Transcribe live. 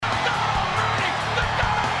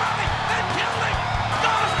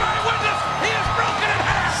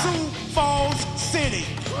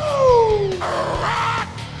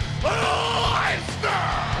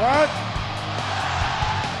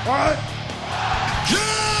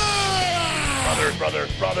Brothers.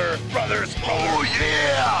 Oh,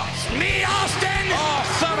 yeah! It's me, Austin!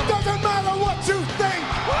 Oh, son of a... Doesn't matter what you think!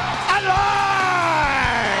 Alive!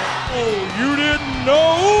 Oh, you didn't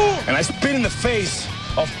know? And I spit in the face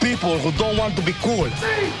of people who don't want to be cool.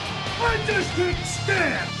 See? I just didn't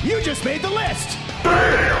stand! You just made the list!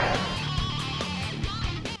 Bam!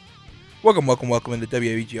 Welcome into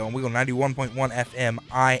WWEGL on WWEGL 91.1 FM.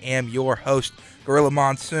 I am your host, Gorilla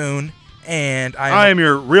Monsoon, and I am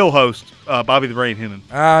your real host, Bobby the Brain Human.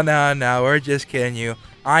 Oh, no, we're just kidding you.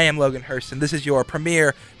 I am Logan Hurston. This is your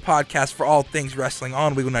premier podcast for all things wrestling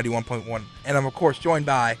on WWEGL 91.1, and I'm, of course, joined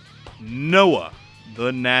by... Noah,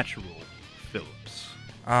 the Natural Phillips.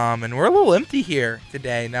 And we're a little empty here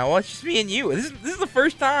today. Now, it's just me and you. This is the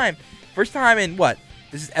first time. First time in what?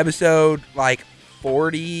 This is episode,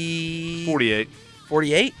 48.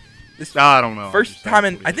 48? I don't know. First time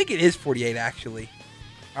in... I think it is 48, actually.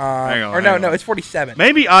 Hang on, no, it's 47.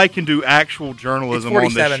 Maybe I can do actual journalism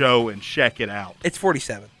on this show and check it out. It's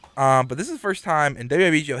 47. But this is the first time in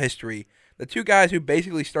WWEGL history the two guys who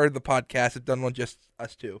basically started the podcast have done one just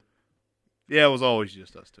us two. Yeah, it was always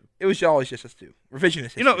just us two. It was always just us two.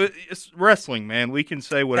 Revisionist history. You know, it's wrestling, man. We can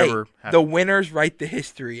say whatever happens. The winners write the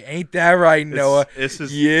history. Ain't that right, Noah? This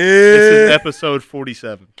is episode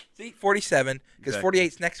 47. See, 47, because Exactly. 48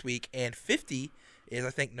 is next week, and 50 is, I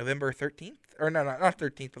think, November 13th. Or no, not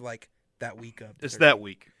 13th, but that week of. It's that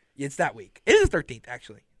week. Yeah, it's that week. It is the 13th,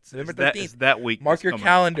 actually. It's November 13th. It's that week. Mark your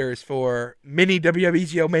calendars for mini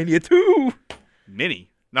WWEGL Mania 2.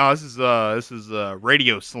 Mini? No, this is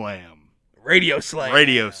Radio Slam. Radio Slam.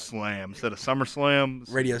 Radio Slam instead of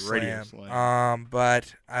SummerSlam. Radio Slam.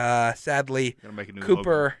 But sadly,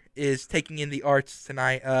 Cooper is taking in the arts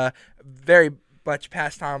tonight. Very much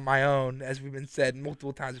past time of my own, as we've been said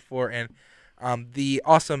multiple times before. And the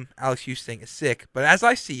awesome Alex Houston is sick. But as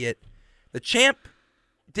I see it, the champ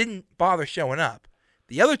didn't bother showing up.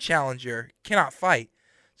 The other challenger cannot fight.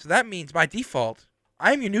 So that means by default,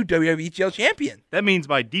 I am your new WWEGL champion. That means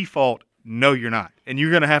by default, no, you're not. And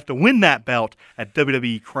you're going to have to win that belt at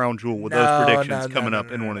WWE Crown Jewel with those predictions coming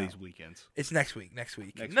up in one of these weekends. It's next week.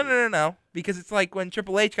 No. Because it's like when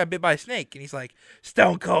Triple H got bit by a snake, and he's like,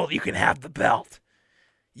 Stone Cold, you can have the belt.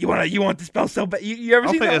 You want this belt so bad? You ever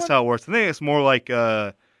seen that? I don't think that's how it works. I think it's more like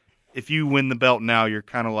if you win the belt now, you're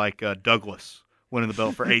kind of like Douglas winning the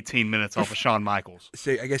belt for 18 minutes off of Shawn Michaels.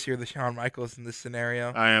 So I guess you're the Shawn Michaels in this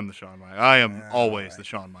scenario. I am the Shawn Michaels. I am always the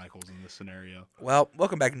Shawn Michaels in this scenario. Well,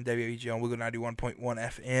 welcome back to WWEGL on WWEGL 91.1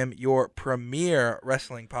 FM, your premier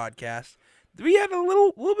wrestling podcast. We had a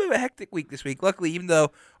little bit of a hectic week this week. Luckily, even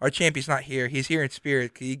though our champion's not here, he's here in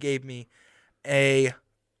spirit because he gave me a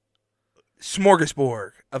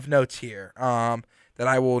smorgasbord of notes here that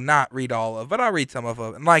I will not read all of, but I'll read some of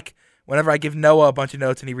them. And whenever I give Noah a bunch of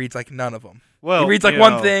notes and he reads none of them. Well, he reads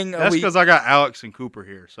one thing. That's because I got Alex and Cooper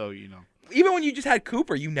here, so Even when you just had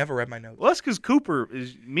Cooper, you never read my notes. Well, that's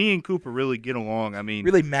because me and Cooper really get along. I mean,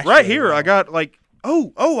 really mesh right here, along. I got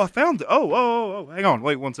I found it. Oh, hang on.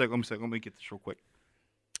 Wait 1 second. Let me get this real quick.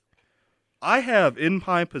 I have in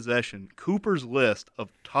my possession Cooper's list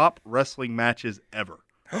of top wrestling matches ever.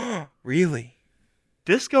 Really?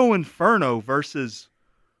 Disco Inferno versus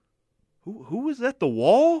who was that? The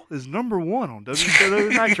Wall is number 1 on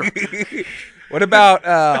WCW Nitro. What about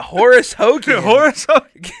Horace Hogan?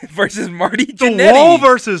 Versus Marty Jannetty? The Wall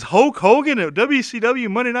versus Hulk Hogan at WCW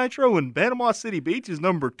Monday Nitro in Panama City Beach is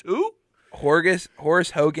number 2.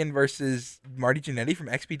 Horace Hogan versus Marty Jannetty from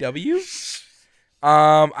XPW.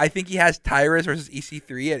 I think he has Tyrus versus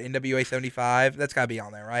EC3 at NWA 75. That's got to be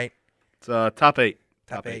on there, right? It's top 8.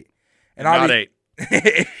 Top 8. And not 8.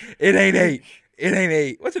 It ain't 8. It ain't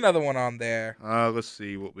 8. What's another one on there? Let's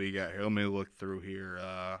see what we got here. Let me look through here.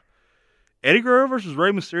 Eddie Guerrero versus Rey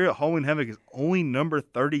Mysterio at Halloween Havoc is only number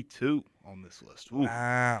 32 on this list. Ooh.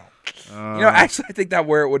 Wow. Actually, I think that's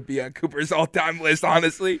where it would be on Cooper's all-time list,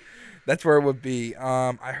 honestly. That's where it would be.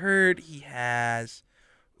 I heard he has...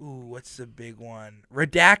 Ooh, what's the big one?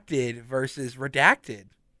 Redacted versus Redacted.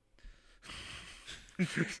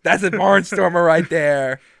 That's a barnstormer right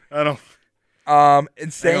there. I don't...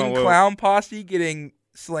 Insane Clown Posse getting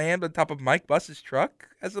slammed on top of Mike Buss's truck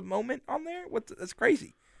as a moment on there? That's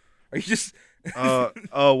crazy. Are you just...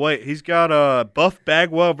 wait. He's got Buff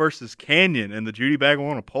Bagwell versus Canyon and the Judy Bagwell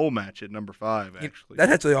on a pole match at number 5, actually.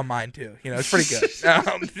 That's actually on mine, too. It's pretty good.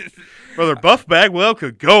 Brother, Buff Bagwell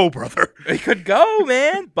could go, brother. He could go,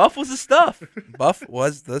 man. Buff was the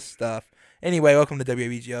stuff. Anyway, welcome to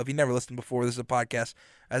WWEGL. If you've never listened before, this is a podcast.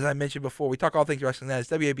 As I mentioned before, we talk all things wrestling. That is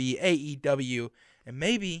WWE, AEW, and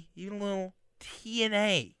maybe even a little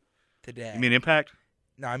TNA today. You mean Impact?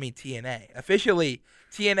 No, I mean TNA. Officially,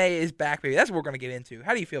 TNA is back, baby. That's what we're going to get into.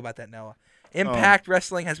 How do you feel about that, Noah? Impact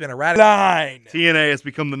Wrestling has been eradicated. 9. TNA has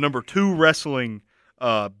become the number 2 wrestling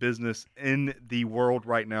business in the world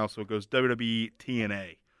right now, so it goes WWE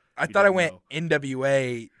TNA. I thought I went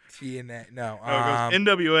NWA TNA. No, it goes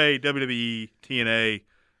NWA, WWE,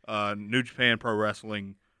 TNA, New Japan Pro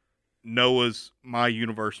Wrestling, Noah's My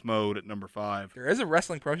Universe Mode at number 5. There is a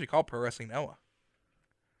wrestling promotion called Pro Wrestling Noah.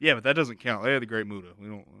 Yeah, but that doesn't count. They had the Great Muta. We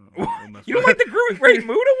don't mess You don't like the Great Muta?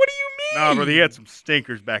 What do you mean? Nah, brother, he had some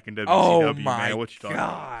stinkers back in WCW. Oh my man. What you talking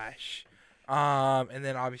gosh. And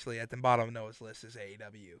then obviously at the bottom of Noah's list is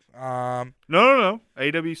AEW. No.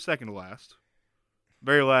 AEW's second to last.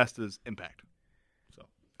 Very last is Impact. So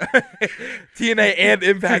TNA and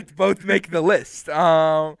Impact both make the list.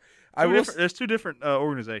 There's 2 different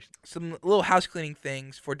organizations. Some little house cleaning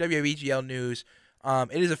things for WWEGL news.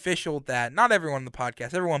 It is official that not everyone on the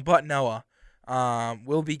podcast, everyone but Noah,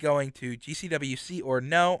 will be going to GCWC or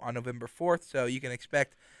No on November 4th. So you can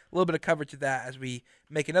expect a little bit of coverage of that as we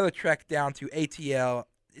make another trek down to ATL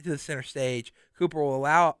to the center stage. Cooper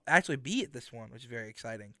will actually be at this one, which is very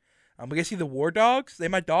exciting. We're going to see the War Dogs. They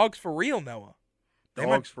my dogs for real, Noah.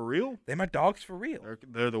 For real? They my dogs for real.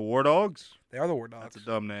 They're the War Dogs? They are the War Dogs. That's a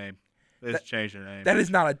dumb name. They just changed their name. That is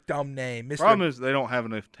not a dumb name. Mr. Problem is they don't have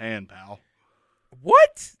enough tan, pal.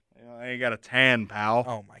 What? I ain't got a tan, pal.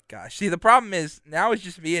 Oh, my gosh. See, the problem is now it's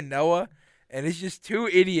just me and Noah, and it's just 2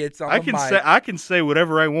 idiots on the mic. I can say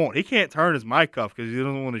whatever I want. He can't turn his mic off because he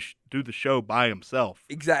doesn't want to do the show by himself.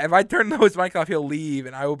 Exactly. If I turn Noah's mic off, he'll leave,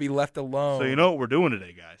 and I will be left alone. So you know what we're doing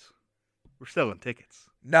today, guys? We're selling tickets.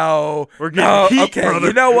 No. We're getting heat, okay, brother.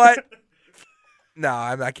 You know what? No,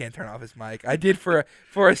 I can't turn off his mic. I did for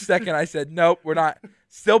a second. I said, nope, we're not.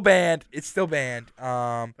 Still banned. It's still banned.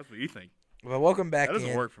 That's what you think. Well, welcome back in. That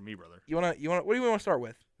doesn't work for me, brother. What do you want to start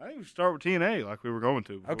with? I think we should start with TNA like we were going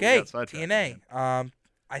to. Okay, TNA.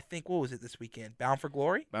 I think, what was it this weekend? Bound for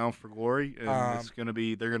Glory? Bound for Glory. And it's going to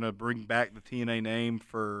be, they're going to bring back the TNA name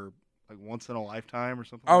for like once in a lifetime or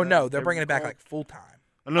something. Oh, no, they're bringing it back like full time.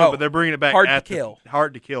 No, but they're bringing it back Hard at to Kill.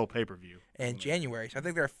 Hard to Kill pay-per-view. In January. So I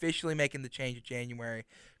think they're officially making the change in January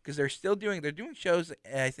because they're doing shows,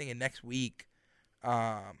 I think, in next week.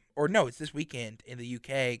 Or no, it's this weekend in the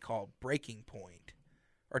UK called Breaking Point.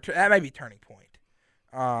 Or that might be Turning Point.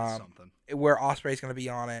 Something. Where Ospreay's going to be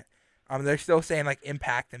on it. They're still saying like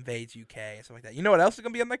Impact invades UK and stuff like that. You know what else is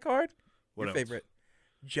going to be on that card? What Your else? favorite.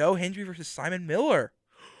 Joe Hendry versus Simon Miller.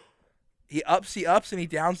 He ups and he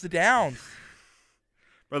downs the downs.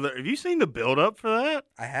 Brother, have you seen the build-up for that?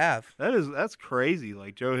 I have. That's crazy.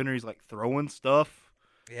 Like, Joe Henry's, like, throwing stuff.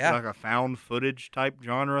 Yeah. Like a found footage type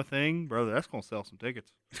genre thing. Brother, that's going to sell some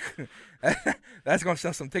tickets. That's going to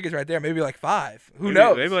sell some tickets right there. Maybe like 5. Who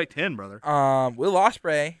knows? Maybe like 10, brother. Will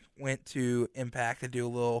Ospreay went to Impact to do a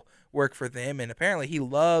little work for them, and apparently he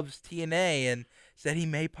loves TNA and said he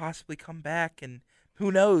may possibly come back, and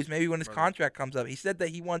who knows, maybe when his contract comes up. He said that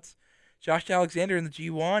he wants Josh Alexander in the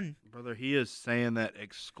G1. Brother, he is saying that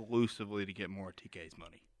exclusively to get more of TK's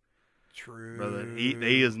money. True. Brother,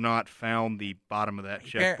 he has not found the bottom of that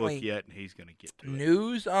checkbook yet, and he's going to get to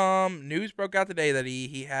it. News broke out today that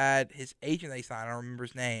he had his agent that he signed. I don't remember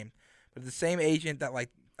his name, but the same agent that like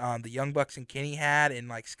the Young Bucks and Kenny had, and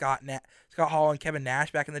like Scott Hall and Kevin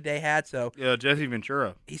Nash back in the day had. So yeah, Jesse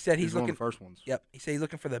Ventura. He said he's looking one of the first ones. Yep. He said he's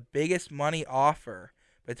looking for the biggest money offer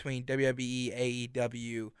between WWE,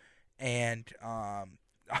 AEW, and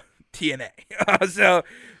TNA. So,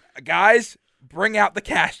 guys, bring out the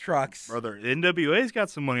cash trucks. Brother, NWA's got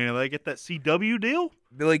some money. They get that CW deal.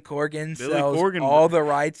 Billy Corgan sells all the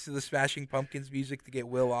rights to the Smashing Pumpkins music to get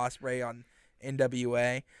Will Ospreay on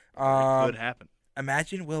NWA. It could happen.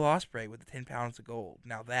 Imagine Will Ospreay with the 10 pounds of gold.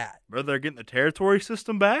 Now that. Brother, they're getting the territory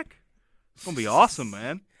system back. It's going to be awesome,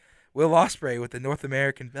 man. Will Ospreay with the North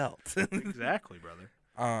American belt. Exactly, brother.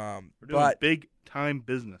 We're doing big-time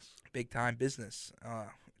business. Big-time business.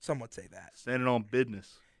 Some would say that. Standing on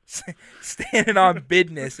business. Standing on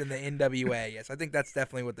business in the NWA. Yes, I think that's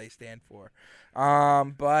definitely what they stand for.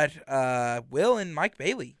 But Will and Mike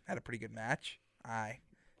Bailey had a pretty good match. I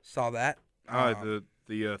saw that.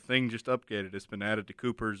 The thing just updated. It's been added to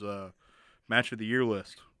Cooper's match of the year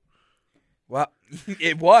list. Well,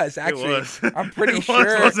 it was actually. It was. I'm pretty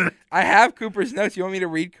sure. Wasn't it? I have Cooper's notes. You want me to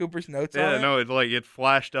read Cooper's notes? Yeah, on it? no, it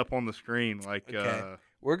flashed up on the screen like. Okay.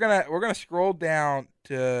 We're gonna scroll down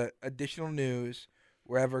to additional news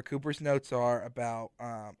wherever Cooper's notes are about.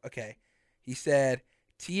 Okay, he said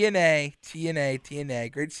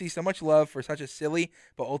TNA. Great to see so much love for such a silly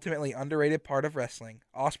but ultimately underrated part of wrestling.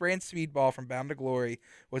 Ospreay and Speedball from Bound to Glory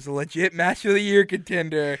was a legit match of the year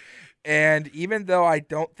contender. And even though I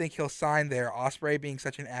don't think he'll sign there, Ospreay being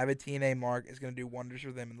such an avid TNA mark is going to do wonders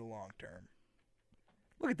for them in the long term.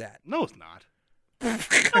 Look at that. No, it's not.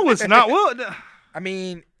 No, it's not. Well, I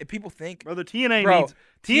mean, if people think, brother, TNA Bro, needs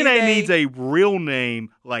TNA needs a real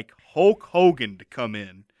name like Hulk Hogan to come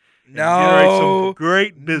in. And no, generate some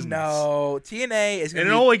great business. No, TNA is going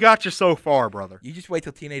And to it only got you so far, brother. You just wait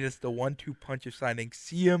till TNA does the 1-2 punch of signing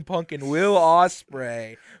CM Punk and Will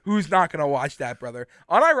Ospreay. Who's not going to watch that, brother?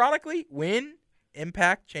 Unironically, when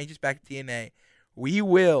Impact changes back to TNA, we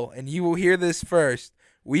will, and you will hear this first,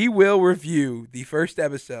 we will review the first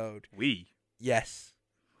episode. We? Yes.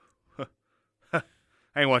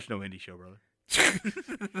 I ain't watching no indie show, brother.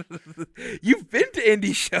 You've been to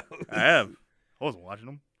indie shows. I have. I wasn't watching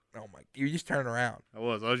them. Oh my! You just turning around. I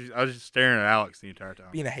was just staring at Alex the entire time.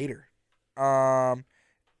 Being a hater.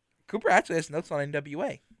 Cooper actually has notes on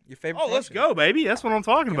NWA. Your favorite? Oh, let's go, baby. That's what I'm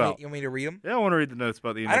talking about. You want me to read them? Yeah, I want to read the notes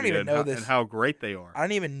about the NWA. I don't even know this. And how great they are. I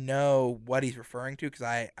don't even know what he's referring to because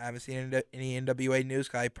I haven't seen any NWA news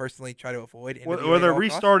because I personally try to avoid NWA. Well, they're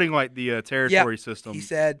restarting like the territory system. He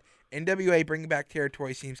said NWA bringing back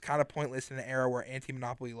territory seems kind of pointless in an era where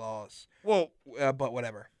anti-monopoly laws. Well, but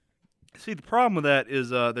whatever. See, the problem with that is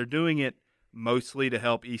they're doing it mostly to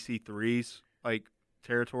help EC3's like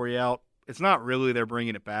territory out. It's not really they're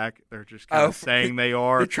bringing it back. They're just kind of saying they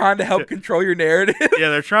are. They're trying to help control your narrative. Yeah,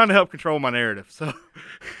 they're trying to help control my narrative. So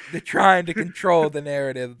they're trying to control the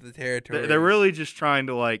narrative of the territory. They're really just trying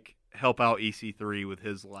to like help out EC3 with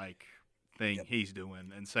his like thing he's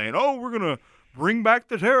doing and saying, "Oh, we're gonna bring back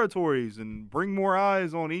the territories and bring more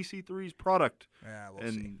eyes on EC3's product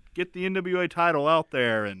and get the NWA title out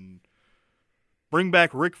there and bring back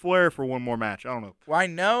Ric Flair for one more match." I don't know. Well, I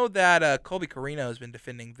know that Colby Corino has been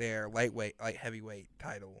defending their light heavyweight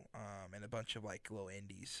title and a bunch of like little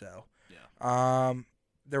indies. So,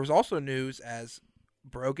 there was also news as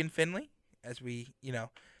Brogan Finley, as we,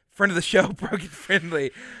 friend of the show, Brogan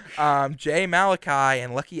Finley, Jay Malachi,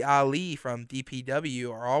 and Lucky Ali from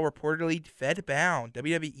DPW are all reportedly Fed bound,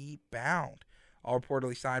 WWE bound. All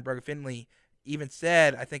reportedly signed. Brogan Finley even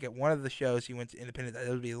said, I think at one of the shows he went to Independent, that it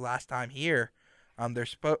would be his last time here. They're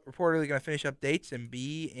reportedly going to finish up dates and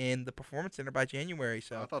be in the Performance Center by January.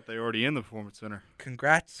 So I thought they were already in the Performance Center.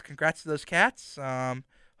 Congrats to those cats.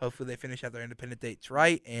 Hopefully they finish out their independent dates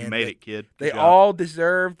right. And you made it, kid. They all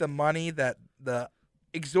deserve the money the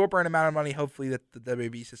exorbitant amount of money, hopefully, that the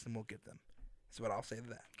WB system will give them. That's what I'll say to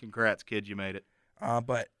that. Congrats, kid. You made it.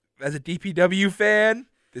 But as a DPW fan,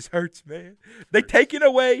 this hurts, man. They taking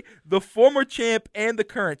away the former champ and the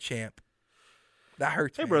current champ. That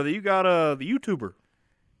hurts. Hey, man. brother, you got the YouTuber.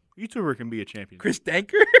 YouTuber can be a champion. Chris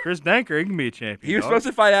Danker? Chris Danker, he can be a champion. He was supposed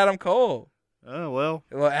to fight Adam Cole. Oh, well.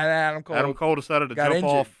 Adam Cole decided to jump injured.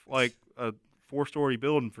 off like a 4-story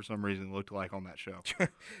building for some reason, it looked like on that show.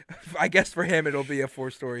 I guess for him it'll be a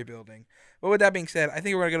 4-story building. But with that being said, I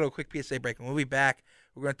think we're going to go to a quick PSA break. And when we'll be back,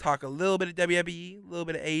 we're going to talk a little bit of WWE, a little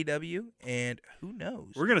bit of AEW, and who knows?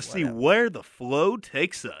 We're going to see where the flow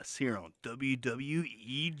takes us here on WWEGL.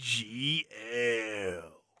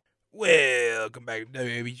 Welcome back to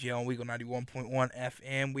WWEGL on WeGL 91.1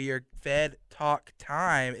 FM. We are Fed Talk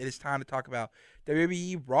time. It is time to talk about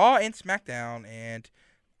WWE Raw and SmackDown. And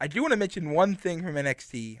I do want to mention one thing from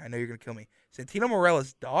NXT. I know you're going to kill me. Santino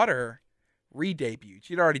Marella's daughter re-debuted.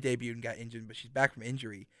 She'd already debuted and got injured, but she's back from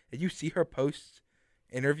injury. Did you see her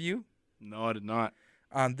post-interview? No, I did not.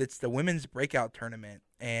 It's the women's breakout tournament,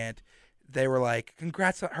 and they were like,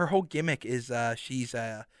 congrats. Her whole gimmick is she's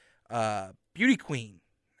a beauty queen.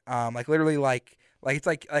 Literally it's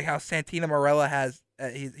like how Santina Marella has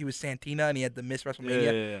he was Santina and he had the Miss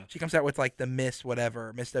WrestleMania. Yeah. She comes out with like the Miss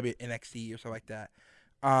whatever, Miss NXT or something like that.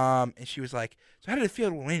 And she was like, so how did it feel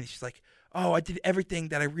to win? She's like, oh, I did everything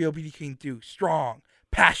that a real beauty queen do. Strong,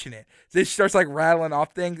 passionate. So she starts like rattling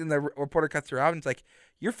off things, and the reporter cuts her out and it's like,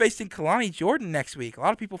 you're facing Kalani Jordan next week. A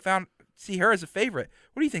lot of people see her as a favorite.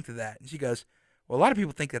 What do you think of that? And she goes, well, a lot of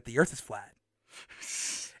people think that the earth is flat.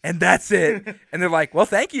 And that's it. And they're like, well,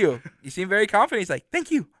 thank you. You seem very confident. He's like, thank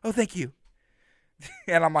you. Oh, thank you.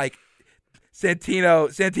 And I'm like,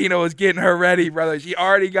 Santino is getting her ready, brother. She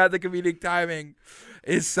already got the comedic timing.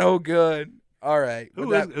 It's so good. All right.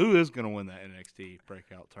 Who is going to win that NXT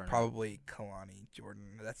breakout tournament? Probably Kalani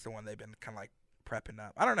Jordan. That's the one they've been kind of like prepping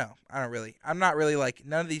up. I don't know. I'm not really like,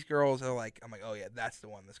 none of these girls are like, I'm like, oh, yeah, that's the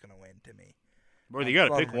one that's going to win to me. Bro, you got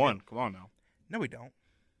to pick one. Come on now. No, we don't.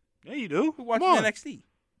 Yeah, you do. Who watches NXT?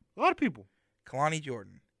 A lot of people. Kalani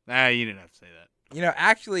Jordan. Nah, you didn't have to say that.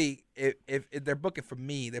 Actually, if they're booking for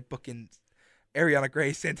me, they're booking Ariana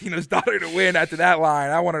Grace, Santino's daughter, to win after that line.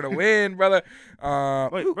 I want her to win, brother.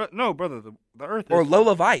 No, brother. The Earth or is...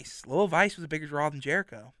 Lola Vice. Lola Vice was a bigger draw than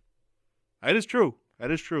Jericho. That is true.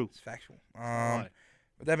 It's factual.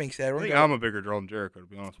 With With that being said, I think I'm a bigger draw than Jericho, to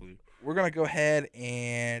be honest with you. We're going to go ahead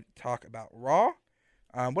and talk about Raw.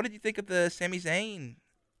 What did you think of the Sami Zayn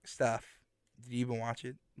stuff? Did you even watch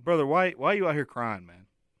it? Brother, why are you out here crying, man?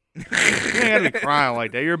 You ain't got to be crying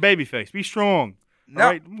like that. You're a babyface. Be strong. No,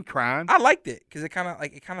 all right? Don't be crying. I liked it because it kind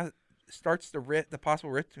of starts the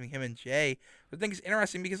possible rift between him and Jay. But I think it's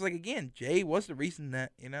interesting because, like, again, Jay was the reason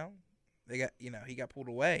that he got pulled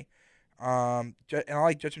away. And I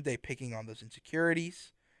like Judgment Day picking on those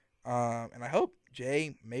insecurities. And I hope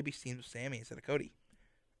Jay maybe teams with Sammy instead of Cody.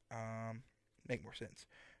 Make more sense.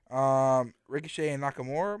 Ricochet and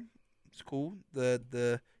Nakamura, it's cool.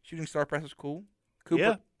 The shooting star press is cool.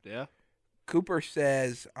 Cooper, Yeah. Cooper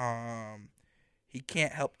says he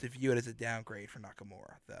can't help to view it as a downgrade for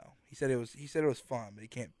Nakamura, though. He said it was fun, but he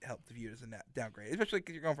can't help to view it as a downgrade, especially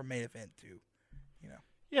because you're going from main event to,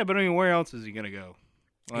 Yeah, but I mean, where else is he gonna go?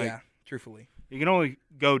 yeah, truthfully. You can only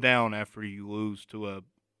go down after you lose to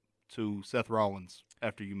Seth Rollins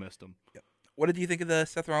after you missed him. Yep. What did you think of the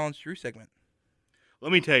Seth Rollins Drew segment?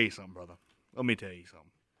 Let me tell you something, brother. Let me tell you something.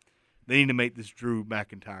 They need to make this Drew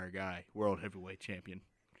McIntyre guy world heavyweight champion.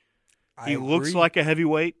 He looks like a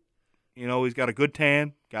heavyweight. He's got a good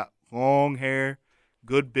tan, got long hair,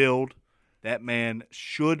 good build. That man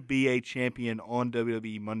should be a champion on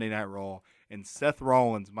WWE Monday Night Raw, and Seth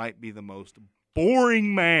Rollins might be the most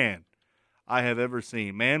boring man I have ever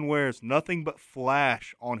seen. Man wears nothing but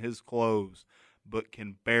flash on his clothes, but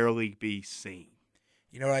can barely be seen.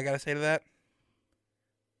 You know what I got to say to that?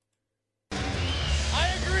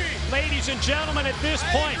 I agree. Ladies and gentlemen, at this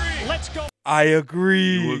point, let's go. I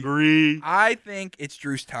agree. You agree? I think it's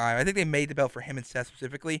Drew's time. I think they made the belt for him and Seth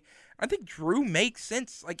specifically. I think Drew makes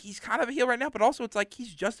sense. Like, he's kind of a heel right now, but also it's like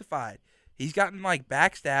he's justified. He's gotten, like,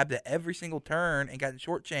 backstabbed at every single turn and gotten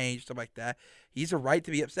shortchanged, stuff like that. He's a right to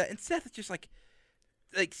be upset. And Seth is just like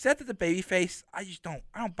Seth is a babyface. I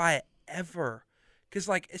don't buy it ever. Because,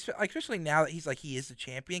 especially now that he is the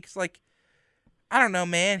champion. Because, I don't know,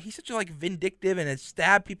 man. He's such a, vindictive and has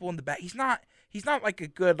stabbed people in the back. He's not like a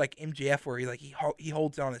good, MJF where he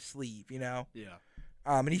holds it on his sleeve, Yeah.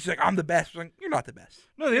 And he's like, I'm the best. I'm like, you're not the best.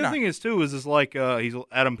 No, the other thing is, too, is he's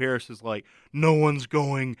Adam Pearce is like, no one's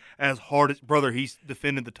going as hard as, brother, he's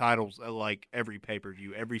defended the titles at, every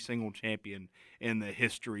pay-per-view, every single champion in the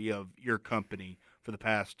history of your company for the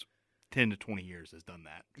past 10 to 20 years has done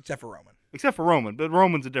that. Except for Roman. But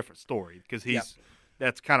Roman's a different story because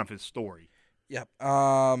that's kind of his story. Yep.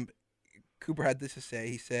 Cooper had this to say.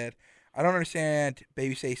 He said, I don't understand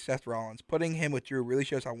babyface Seth Rollins. Putting him with Drew really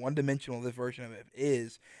shows how one-dimensional this version of it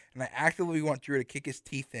is, and I actively want Drew to kick his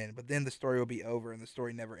teeth in, but then the story will be over, and the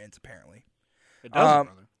story never ends, apparently. It doesn't,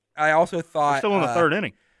 brother. I also thought... We're still in the third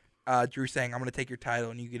inning. Drew saying, I'm going to take your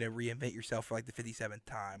title, and you get to reinvent yourself for, the 57th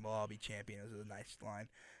time. Well, I'll be champion. This is a nice line.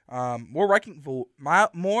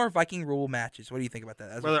 More Viking rule matches. What do you think about that?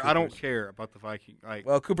 That's brother, I don't care about the Viking.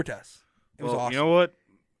 Well, Cooper does. It was awesome. You know what?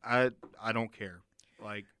 I don't care.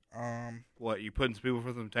 What, you putting some people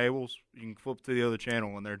for some tables? You can flip to the other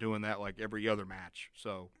channel, and they're doing that every other match.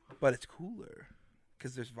 So, but it's cooler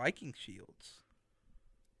because there's Viking shields.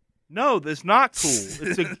 No, that's not cool.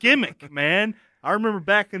 It's a gimmick, man. I remember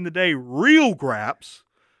back in the day, real graps,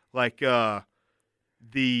 the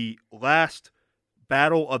last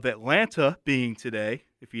Battle of Atlanta being today.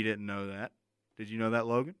 If you didn't know that, did you know that,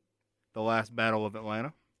 Logan? The last Battle of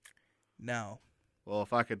Atlanta. No. Well,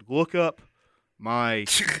 if I could look up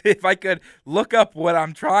if I could look up what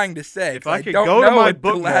I'm trying to say. If I could go to my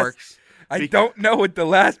bookmarks. I don't know what the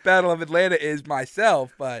last Battle of Atlanta is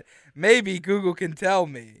myself, but maybe Google can tell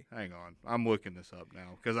me. Hang on. I'm looking this up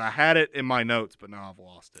now because I had it in my notes, but now I've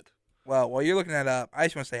lost it. Well, while you're looking that up, I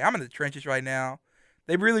just want to say I'm in the trenches right now.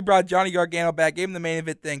 They really brought Johnny Gargano back, gave him the main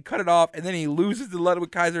event thing, cut it off, and then he loses to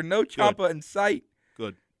Ludwig Kaiser. No Ciampa in sight.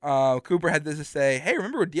 Good. Cooper had this to say, hey,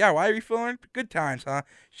 remember what DIY refilling? Good times, huh?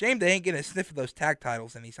 Shame they ain't getting a sniff of those tag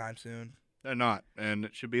titles anytime soon. They're not, and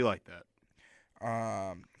it should be like that.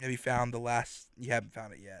 Have you found the last? You haven't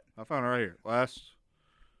found it yet. I found it right here. Last.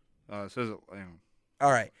 It says it.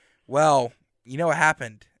 All right. Well, you know what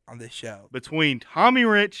happened on this show? Between Tommy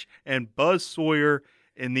Rich and Buzz Sawyer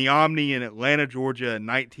in the Omni in Atlanta, Georgia in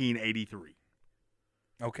 1983.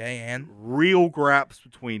 Okay, and? Real graps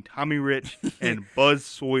between Tommy Rich and Buzz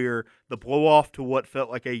Sawyer. The blow off to what felt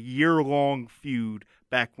like a year-long feud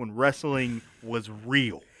back when wrestling was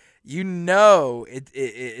real. You know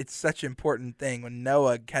it's such an important thing when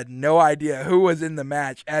Noah had no idea who was in the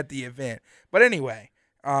match at the event. But anyway,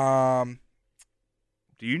 did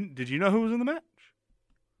you know who was in the match?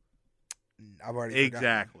 I've already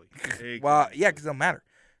exactly. Well, yeah, because it don't matter.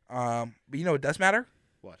 But you know what does matter?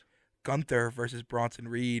 What? Gunther versus Bronson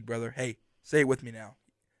Reed, brother. Hey, say it with me now.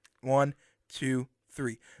 1, 2,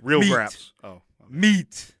 3. Real Meat. graps. Oh.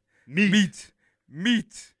 Meat. Meat. Meat.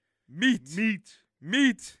 Meat. Meat. Meat.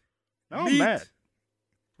 Meat. Now I'm Meat. mad.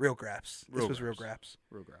 Real graps. This was real graps.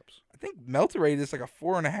 Real graps. I think Melter rated this like a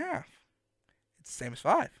 4.5. It's the same as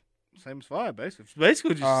 5. Same as 5, basically. It's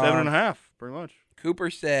basically just 7.5, pretty much. Cooper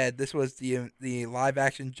said this was the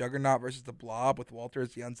live-action Juggernaut versus the Blob with Walter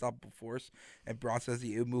as the unstoppable force and Bronson as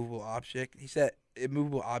the immovable object. He said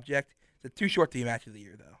immovable object. It's too short to be match of the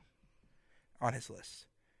year, though, on his list.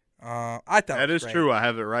 I thought that is great. true. I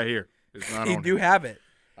have it right here. It's not You on do here. have it.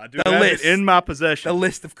 I do have it in my possession. The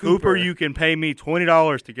list of Cooper. Cooper, you can pay me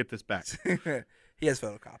 $20 to get this back. He has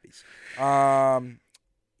photocopies.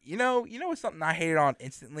 You know what's something I hated on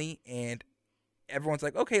instantly, and everyone's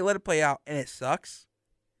like, okay, let it play out, and it sucks.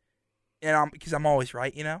 And because I'm always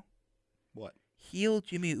right, you know. What? Heel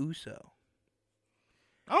Jimmy Uso.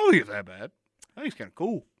 I don't think it's that bad. I think it's kind of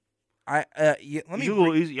cool.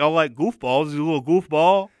 Y'all like goofballs. He's a little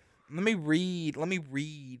goofball. Let me read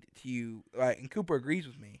to you. And Cooper agrees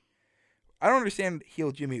with me. I don't understand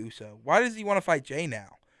heel Jimmy Uso. Why does he want to fight Jay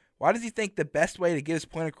now? Why does he think the best way to get his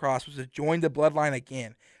point across was to join the bloodline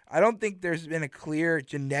again? I don't think there's been a clear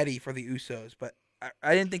Jannetty for the Usos, but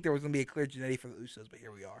I didn't think there was going to be a clear Jannetty for the Usos, but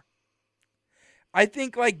here we are. I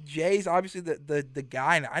think like Jay's obviously the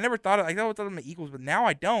guy, and I thought of them as equals, but now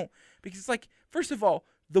I don't, because it's like, first of all,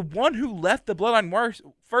 the one who left the bloodline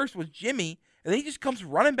first was Jimmy, and then he just comes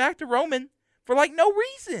running back to Roman for like no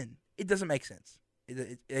reason. It doesn't make sense.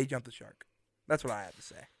 They jumped the shark. That's what I have to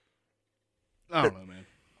say. I don't know, man.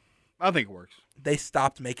 I think it works. They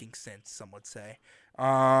stopped making sense, some would say.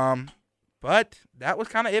 But that was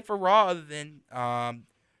kind of it for Raw, other than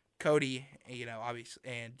Cody, obviously,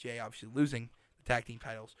 and Jay obviously losing the tag team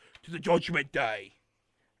titles to the Judgment Day.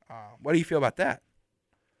 What do you feel about that?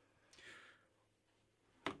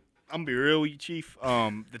 I'm going to be real with you, Chief.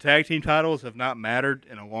 The tag team titles have not mattered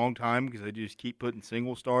in a long time because they just keep putting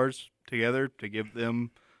single stars together to give them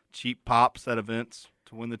cheap pops at events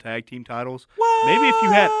to win the tag team titles. Whoa! Maybe if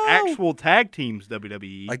you had actual tag teams,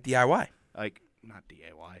 WWE. Like DIY. Like, not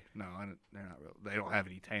DIY. No, they're not real. They don't have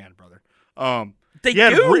any tan, brother. They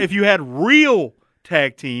do. If you had real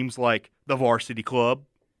tag teams like the Varsity Club,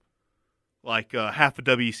 like half of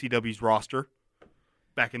WCW's roster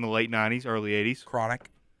back in the late 90s, early 80s. Chronic.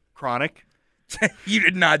 You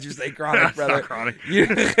did not just say Chronic, brother. Not Chronic.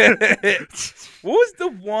 What was the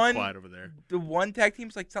one? Quiet over there. The one tag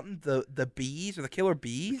team's like something the Bees or the Killer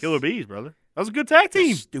Bees. Killer Bees, brother. That was a good tag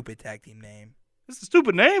team. Stupid tag team name. It's a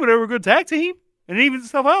stupid name, but they were a good tag team, and it evens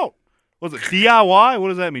itself out. Was it DIY? What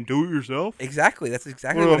does that mean? Do it yourself? Exactly. That's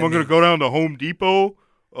exactly. What I'm going to go down to Home Depot,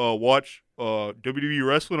 watch WWE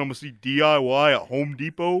wrestling. I'm gonna see DIY at Home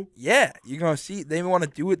Depot. Yeah, you're gonna see. They want to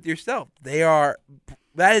do it yourself.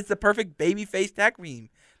 That is the perfect babyface tag team.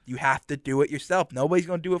 You have to do it yourself. Nobody's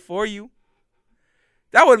gonna do it for you.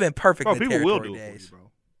 That would have been perfect. Bro, in people will do days. it for you,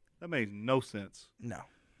 bro. That makes no sense. No.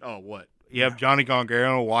 Oh, what? You have Johnny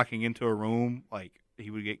Gargano walking into a room like he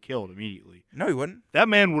would get killed immediately. No, he wouldn't. That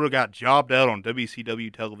man would have got jobbed out on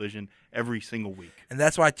WCW television every single week. And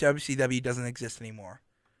that's why WCW doesn't exist anymore.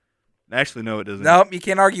 Actually, no, it doesn't. Nope, you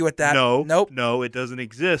can't argue with that. Nope. No, it doesn't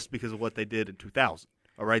exist because of what they did in 2000.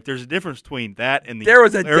 All right, there's a difference between that and the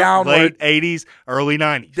late 80s, early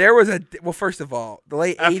 90s. Well, first of all, the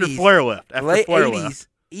late 80s. After Flair left.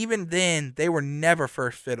 Even then, they were never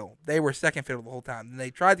first fiddle. They were second fiddle the whole time. And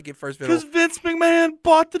they tried to get first fiddle. Because Vince McMahon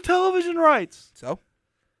bought the television rights. So?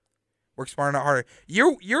 Work smarter, not harder.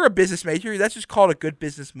 You're a business major. That's just called a good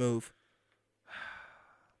business move.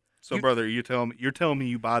 So, brother, you're telling me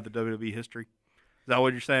you buy the WWE history? Is that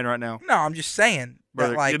what you're saying right now? No, I'm just saying.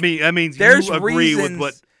 Brother, that that means you agree with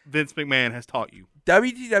what Vince McMahon has taught you.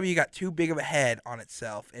 WWEGL got too big of a head on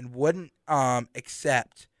itself and wouldn't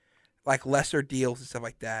accept like lesser deals and stuff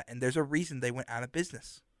like that. And there's a reason they went out of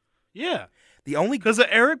business. Yeah. Because of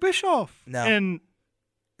Eric Bischoff. No. And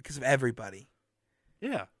because of everybody.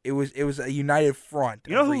 Yeah. It was a united front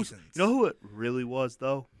of reasons. You know who it really was,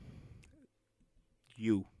 though?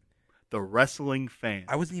 You. The wrestling fan.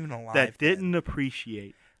 I wasn't even alive. That didn't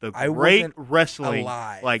appreciate the great wrestling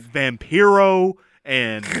alive. Like Vampiro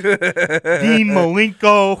and Dean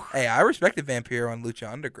Malenko. Hey, I respected Vampiro and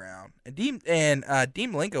Lucha Underground. And Dean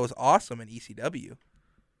Malenko was awesome in ECW.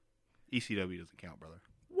 ECW doesn't count, brother.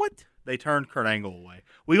 What? They turned Kurt Angle away.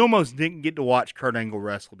 We almost didn't get to watch Kurt Angle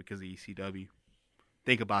wrestle because of ECW.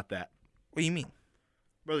 Think about that. What do you mean?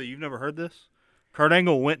 Brother, you've never heard this? Kurt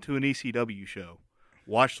Angle went to an ECW show,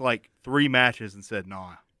 watched like 3 matches, and said,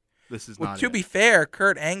 nah, this is not it. To be fair,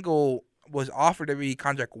 Kurt Angle was offered a WWE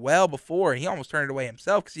contract well before, and he almost turned it away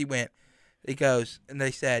himself because he went, He goes, and they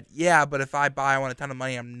said, yeah, but if I win a ton of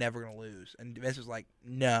money, I'm never going to lose. And Vince was like,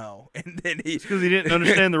 no. And then It's because he didn't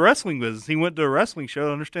understand the wrestling business. He went to a wrestling show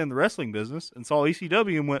to understand the wrestling business and saw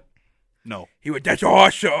ECW and went, no. He went, that's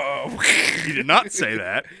awesome. He did not say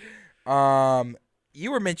that.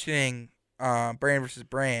 You were mentioning Brand versus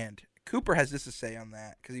Brand. Cooper has this to say on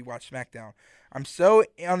that because he watched SmackDown. I'm so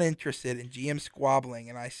uninterested in GM squabbling,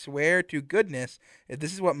 and I swear to goodness, if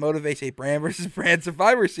this is what motivates a Brand versus Brand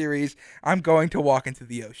Survivor Series, I'm going to walk into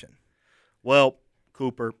the ocean. Well,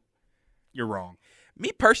 Cooper, you're wrong.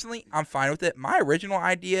 Me personally, I'm fine with it. My original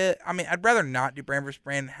idea, I mean, I'd rather not do Brand versus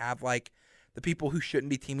Brand and have like the people who shouldn't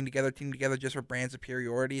be teaming together just for brand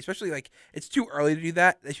superiority. Especially like it's too early to do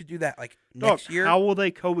that. They should do that like next year. How will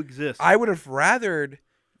they coexist? I would have rathered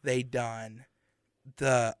they done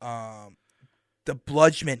the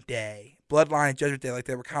Bludgment Day, Bloodline and Judgment Day, like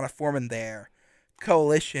they were kind of forming their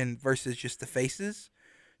coalition versus just the faces.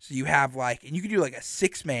 So you have like, and you could do like a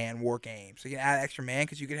 6-man war game. So you can add extra man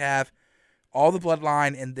because you could have all the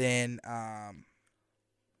Bloodline and then,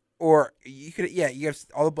 or you could, yeah, you have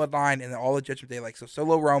all the Bloodline and then all the Judgment Day, like so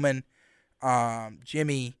Solo Roman,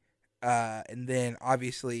 Jimmy, and then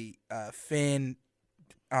obviously Finn,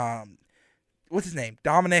 what's his name?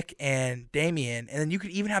 Dominic and Damian. And then you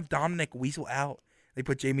could even have Dominic weasel out. They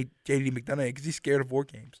put JD McDonough in because he's scared of war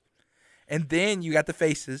games. And then you got the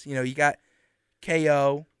faces. You know, you got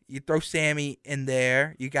KO. You throw Sammy in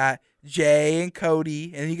there. You got Jay and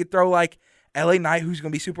Cody. And you could throw, like, LA Knight, who's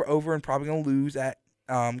going to be super over and probably going to lose at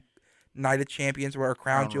Night of Champions or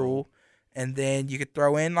Crown Jewel. And then you could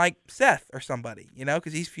throw in, like, Seth or somebody, you know,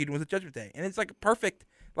 because he's feuding with the Judgment Day. And it's, like, a perfect,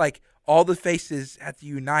 like, all the faces have to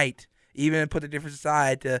unite, even put the difference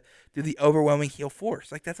aside to do the overwhelming heel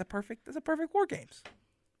force. Like that's a perfect war games.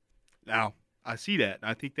 Now, I see that,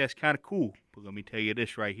 and I think that's kind of cool. But let me tell you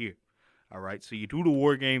this right here. All right, so you do the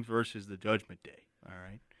war games versus the Judgment Day. All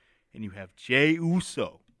right, and you have Jey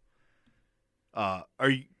Uso. Hang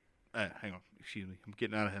on, excuse me, I'm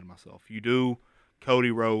getting out ahead of myself. You do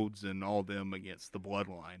Cody Rhodes and all them against the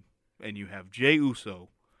Bloodline, and you have Jey Uso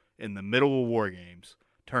in the middle of war games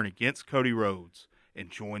turn against Cody Rhodes and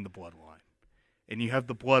join the Bloodline. And you have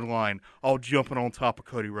the Bloodline all jumping on top of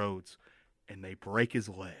Cody Rhodes, and they break his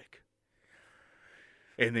leg.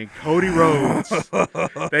 And then Cody Rhodes,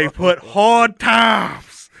 they put hard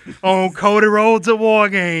times on Cody Rhodes at War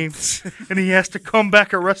Games, and he has to come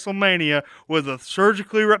back at WrestleMania with a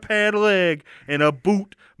surgically repaired leg and a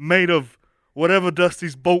boot made of whatever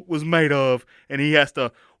Dusty's boat was made of, and he has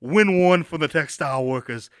to win one for the textile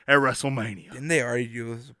workers at WrestleMania. Didn't they already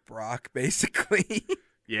do this with Brock, basically?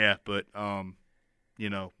 Yeah, but, hard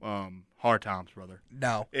times, brother.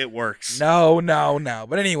 No. It works. No.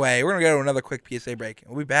 But anyway, we're going to go to another quick PSA break, and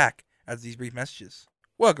we'll be back after these brief messages.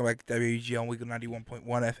 Welcome back to WWEGL on WeGL 91.1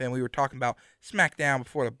 FM. We were talking about SmackDown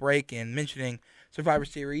before the break and mentioning Survivor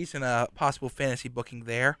Series and a possible fantasy booking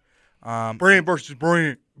there. Brand versus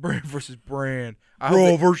Brand. Brand versus Brand.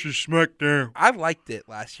 Raw versus SmackDown. I liked it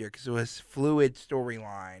last year because it was fluid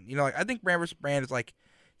storyline. You know, like I think Brand versus Brand is like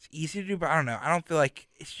it's easy to do, but I don't know. I don't feel like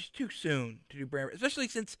it's just too soon to do Brand, especially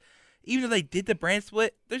since even though they did the brand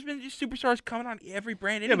split, there's been just superstars coming on every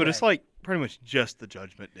brand. Anyway. Yeah, but it's like pretty much just the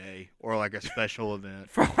Judgment Day or like a special event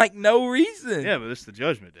for like no reason. Yeah, but it's the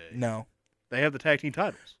Judgment Day. No, they have the tag team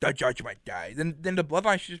titles. The Judgment Day. Then the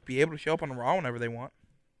Bloodline should just be able to show up on the Raw whenever they want.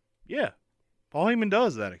 Yeah, Paul Heyman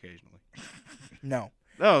does that occasionally. No,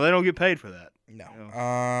 they don't get paid for that. No. You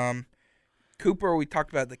know? Cooper, we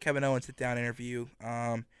talked about the Kevin Owens sit-down interview.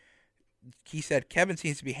 He said Kevin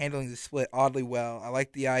seems to be handling the split oddly well. I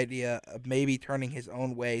like the idea of maybe turning his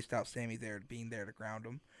own way without Sami being there to ground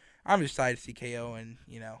him. I'm excited to see KO and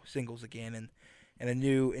singles again and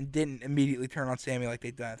didn't immediately turn on Sami like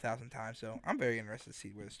they've done 1,000 times. So I'm very interested to see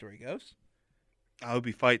where the story goes. I hope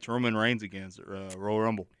he fights Roman Reigns against Royal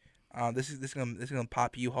Rumble. This is gonna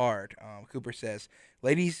pop you hard. Cooper says,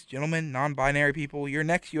 "Ladies, gentlemen, non-binary people, your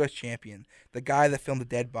next U.S. champion, the guy that filmed the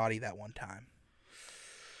dead body that one time."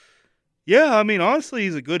 Yeah, I mean, honestly,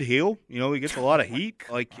 he's a good heel. He gets a lot of heat.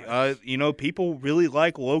 People really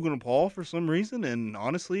like Logan Paul for some reason, and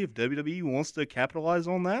honestly, if WWE wants to capitalize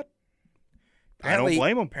on that, I don't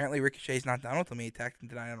blame him. Apparently, Ricochet's not done with him. He attacked him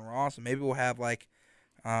tonight on Raw, so maybe we'll have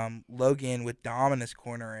Logan with Dom in his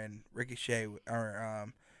corner and Ricochet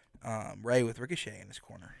or Ray with Ricochet in his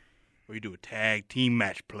corner. Or you do a tag team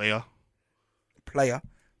match, player.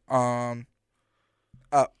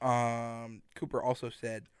 Cooper also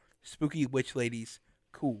said, "Spooky witch ladies,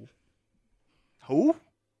 cool." Who?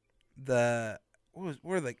 The what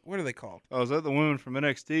are they called? Oh, is that the women from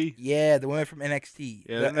NXT? Yeah, the women from NXT.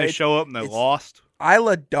 Yeah, didn't they show up and they lost?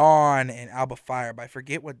 Isla Dawn and Alba Fire, but I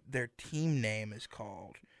forget what their team name is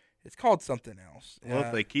called. It's called something else. Well,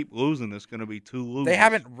 if they keep losing, it's going to be 2 losers. They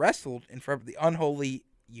haven't wrestled in front of the Unholy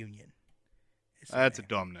Union. That's a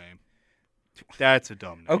dumb name. That's a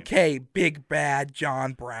dumb name. Okay, Big Bad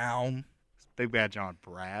John Brown. Big Bad John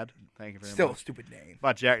Brad. Thank you very much. Still a stupid name.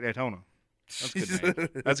 About Jack Daytona. That's a good name.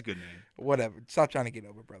 That's a good name. Whatever. Stop trying to get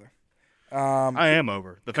over, brother. I am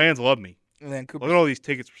over. The fans love me. And then Cooper, look at all these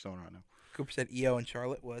tickets we're selling right now. Cooper said EO and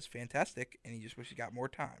Charlotte was fantastic, and he just wished he got more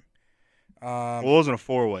time. Well, it wasn't a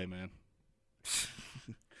 4-way, man.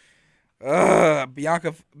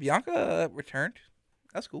 Bianca returned.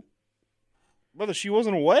 That's cool. Brother, she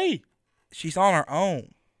wasn't away. She's on her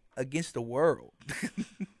own against the world.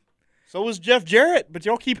 So was Jeff Jarrett, but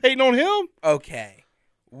y'all keep hating on him. Okay.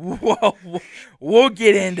 We'll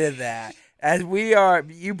get into that.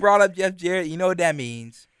 You brought up Jeff Jarrett. You know what that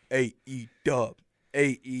means. AE-Dub.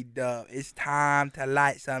 AE-Dub. It's time to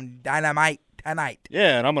light some dynamite tonight.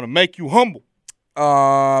 Yeah, and I'm going to make you humble.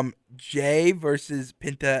 Jay versus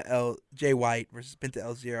Jay White versus Penta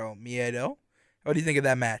El Zero Miedo. What do you think of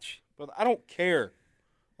that match? But I don't care.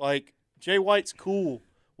 Like, Jay White's cool.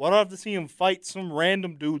 Why do I have to see him fight some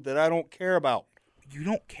random dude that I don't care about? You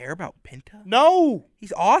don't care about Penta? No.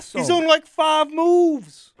 He's awesome. He's on like 5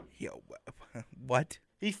 moves. Yo, what?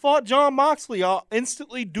 He fought John Moxley. I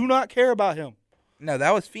instantly do not care about him. No,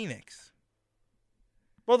 that was Phoenix.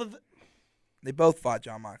 Brother, they both fought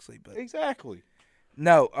John Moxley, but exactly.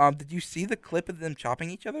 No, did you see the clip of them chopping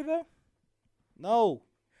each other though? No.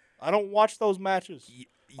 I don't watch those matches.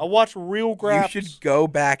 I watch real graps. You should go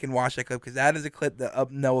back and watch that clip because that is a clip that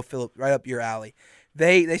up Noah Phillips right up your alley.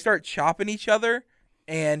 They start chopping each other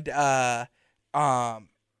and they're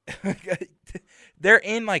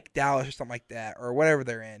in like Dallas or something like that or whatever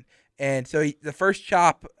they're in. And so the first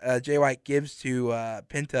chop Jay White gives to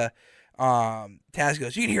Penta, Taz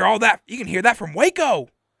goes, "You can hear all that. You can hear that from Waco."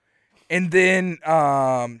 And then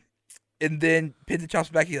Penta chops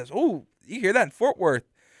back. He goes, "Oh, you hear that in Fort Worth?"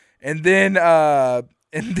 And then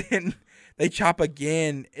they chop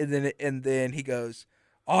again, and then he goes,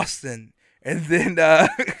 "Austin." And then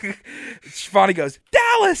Shivani goes,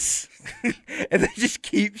 "Dallas!" And they just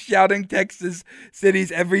keep shouting Texas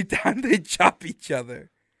cities every time they chop each other.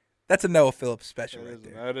 That's a Noah Phillips special right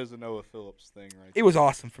there. That is a Noah Phillips thing right there. It was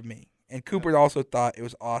awesome for me. And Cooper also thought it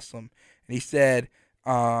was awesome. And he said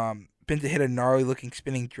Penta hit a gnarly-looking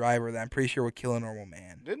spinning driver that I'm pretty sure would kill a normal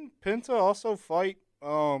man. Didn't Penta also fight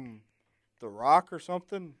The Rock or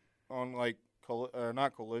something on, like,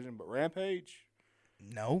 not Collision, but Rampage?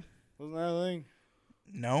 No. Wasn't that a thing?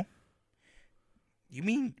 No. You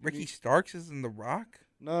mean Ricky Starks is in The Rock?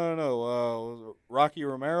 No. Was it Rocky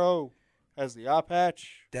Romero has the eye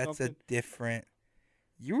patch? That's something? a different...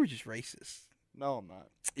 You were just racist. No, I'm not.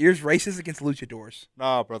 You're racist against luchadors.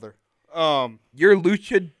 Nah, brother. You're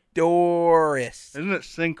luchadorist. Isn't it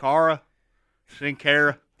Sin Cara? Sin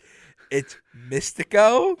Cara? It's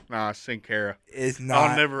Mystico. Nah, Sin Cara. It's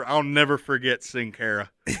not. I'll never forget Sin Cara.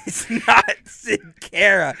 It's not Sin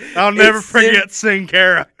Cara. I'll never forget Sin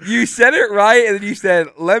Cara. You said it right, and then you said,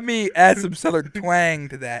 "Let me add some southern twang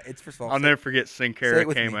to that." It's first of all. I'll never forget Sin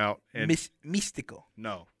Cara came out. And Mystical.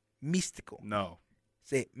 No. Mystical. No.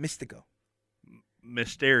 Say it. Mystico.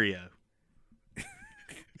 Mysterio.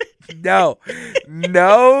 No.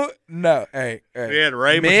 All right. We had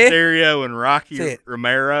Rey Mysterio and Rocky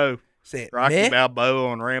Romero. Say it. Rocky Balboa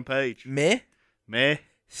on Rampage. Me.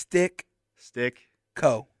 Stick.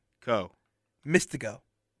 Co. Mystico.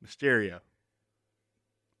 Mysterio.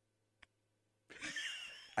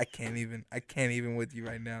 I can't even with you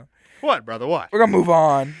right now. What, brother? What? We're gonna move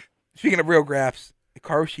on. Speaking of real graps,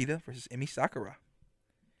 Hikaru Shida versus Emi Sakura.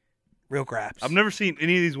 Real graps. I've never seen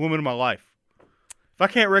any of these women in my life. If I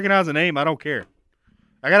can't recognize a name, I don't care.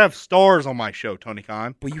 I gotta have stars on my show, Tony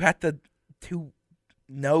Khan. But you have to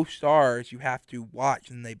know stars. You have to watch,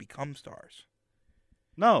 and they become stars.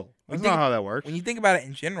 No, that's not how that works. When you think about it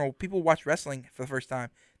in general, people watch wrestling for the first time.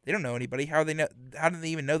 They don't know anybody. How do they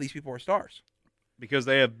even know these people are stars? Because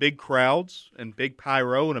they have big crowds and big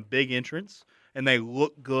pyro and a big entrance, and they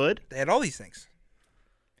look good. They had all these things.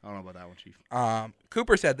 I don't know about that one, Chief.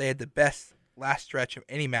 Cooper said they had the best last stretch of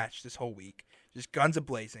any match this whole week. Just guns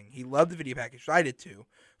a-blazing. He loved the video package. I did too,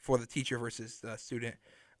 for the teacher versus the student.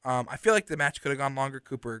 I feel like the match could have gone longer.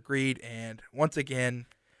 Cooper agreed. And once again,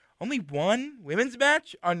 only one women's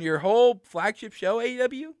match on your whole flagship show,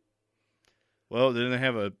 AEW? Well, didn't they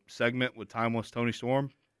have a segment with Timeless Tony Storm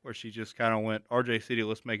where she just kind of went, RJ City,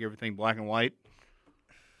 let's make everything black and white?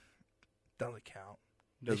 Doesn't count.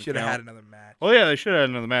 They should have had another match. Well, yeah, they should have had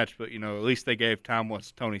another match, but, at least they gave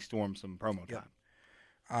Timeless Tony Storm some promo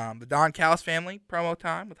time. The Don Callis family promo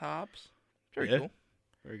time with Hobbs. Very cool.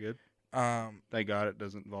 Very good. Thank God it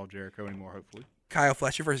doesn't involve Jericho anymore, hopefully. Kyle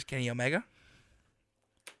Fletcher versus Kenny Omega.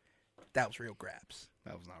 That was real grabs.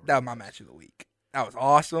 That was not real. That was my match of the week. That was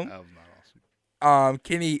awesome. That was not awesome.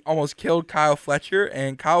 Kenny almost killed Kyle Fletcher,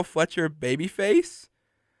 and Kyle Fletcher babyface.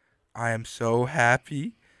 I am so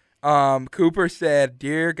happy. Cooper said,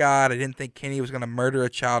 "Dear God, I didn't think Kenny was gonna murder a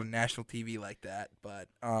child on national TV like that." But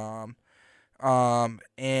and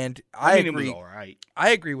I agree. It was all right. I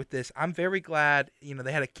agree with this. I'm very glad.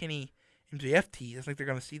 They had a Kenny MJF tease. I think they're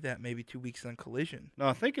gonna see that maybe 2 weeks on Collision. No,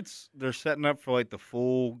 I think they're setting up for like the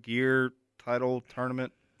Full Gear title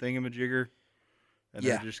tournament thingamajigger. And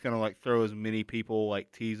they're just going to like throw as many people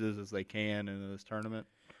like teases as they can into this tournament.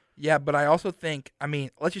 Yeah, but I also think,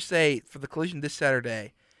 let's just say for the Collision this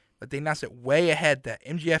Saturday, that they announced it way ahead that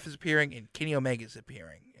MJF is appearing and Kenny Omega is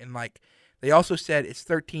appearing. And they also said it's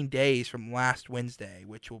 13 days from last Wednesday,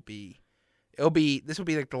 which this will be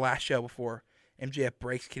like the last show before MJF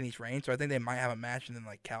breaks Kenny's reign. So I think they might have a match and then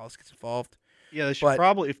like Callis gets involved. Yeah, they should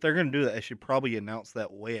probably, if they're going to do that, they should probably announce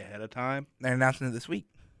that way ahead of time. They're announcing it this week.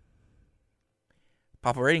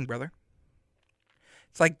 Pop a rating, brother.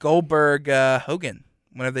 It's like Goldberg Hogan,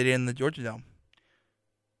 whenever they did in the Georgia Dome.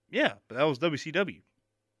 Yeah, but that was WCW.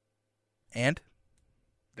 And?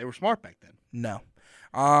 They were smart back then. No.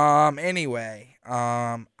 Anyway,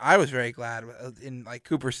 I was very glad, like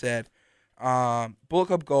Cooper said, Bullet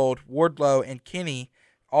Club Gold, Wardlow, and Kenny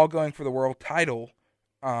all going for the world title.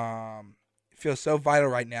 Feels so vital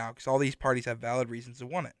right now because all these parties have valid reasons to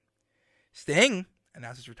want it. Sting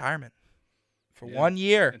announced his retirement for 1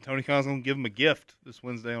 year. And Tony Khan's going to give him a gift this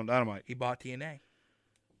Wednesday on Dynamite. He bought TNA.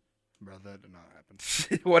 Bro, that did not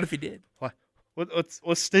happen. What if he did? What's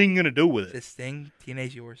Sting going to do with it? This Sting,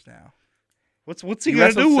 TNA's yours now. What's he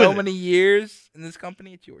going to do with it? So many years in this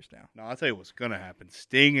company, it's yours now. No, I'll tell you what's going to happen.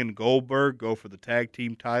 Sting and Goldberg go for the tag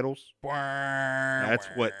team titles. That's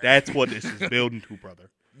what this is building to,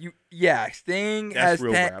 brother. Sting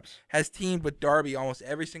has teamed with Darby almost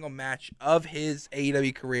every single match of his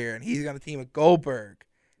AEW career, and he's going to team with Goldberg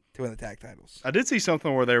to win the tag titles. I did see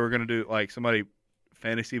something where they were going to do, like, somebody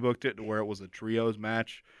fantasy booked it to where it was a trios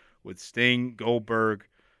match with Sting, Goldberg,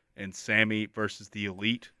 and Sammy versus the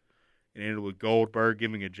Elite. And ended with Goldberg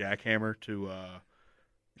giving a jackhammer to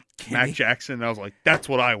Mac Jackson. And I was like, that's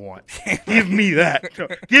what I want. Give me that.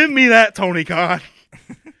 Give me that, Tony Khan.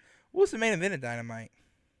 What was the main event of Dynamite?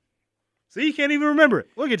 See, you can't even remember it.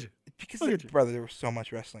 Look at you. Brother, there was so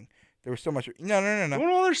much wrestling. There was so much. No.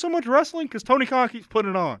 Well, there's so much wrestling because Tony Khan keeps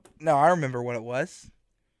putting it on. No, I remember what it was.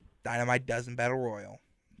 Dynamite Dozen Battle Royal.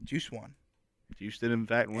 Juice won. Juice did, in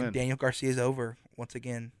fact, win. And Daniel Garcia's over once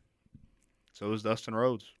again. So is Dustin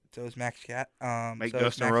Rhodes. So is Max Cat.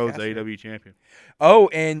 Dustin Rhodes AEW champion. Oh,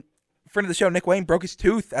 and friend of the show, Nick Wayne, broke his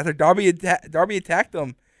tooth after Darby attacked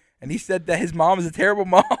him. And he said that his mom is a terrible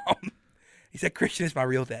mom. He said Christian is my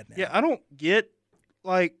real dad now. Yeah, I don't get,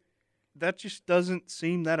 that just doesn't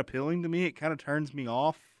seem that appealing to me. It kind of turns me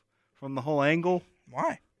off from the whole angle.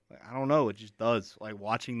 Why? I don't know. It just does. Like,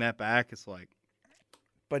 watching that back, it's like.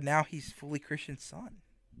 But now he's fully Christian's son.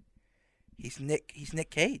 He's Nick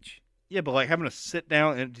Cage. Yeah, but having a sit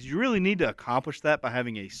down, and did you really need to accomplish that by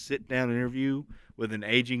having a sit down interview with an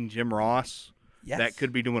aging Jim Ross? Yes. That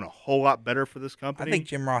could be doing a whole lot better for this company. I think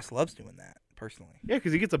Jim Ross loves doing that, personally. Yeah,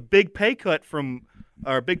 because he gets a big paycheck from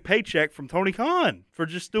Tony Khan for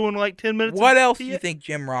just doing 10 minutes. What else do you think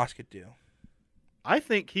Jim Ross could do? I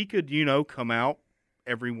think he could, come out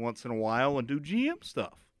every once in a while and do GM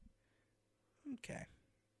stuff. Okay.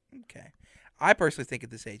 I personally think at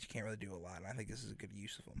this age you can't really do a lot, and I think this is a good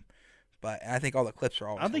use of him. But I think all the clips are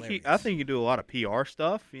always hilarious. I think you do a lot of PR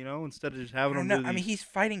stuff, instead of just having him do these... he's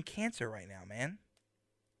fighting cancer right now, man.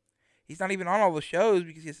 He's not even on all the shows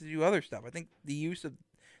because he has to do other stuff. I think the use of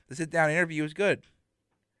the sit-down interview is good.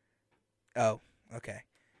 Oh, okay.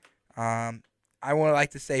 I would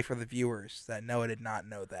like to say for the viewers that Noah did not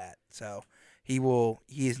know that. So his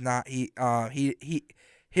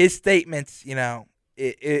statements,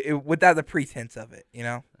 without the pretense of it,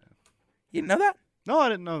 You didn't know that? No, I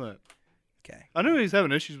didn't know that. Okay. I knew he was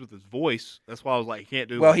having issues with his voice. That's why I was like, he can't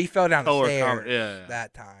do. Well, he fell down the stairs yeah.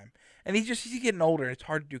 that time, and he's getting older. And it's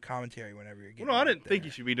hard to do commentary whenever you're getting. Well, no, I didn't think he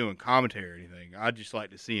should be doing commentary or anything. I'd just like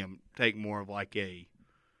to see him take more of a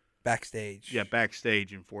backstage. Yeah,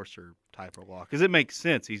 backstage enforcer type of law because it makes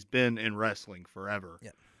sense. He's been in wrestling forever.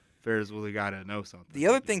 Yeah. Fair's really got to know something. The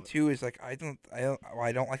other thing too is I don't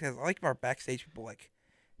like that. I like our backstage people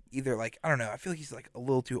either I don't know. I feel like he's a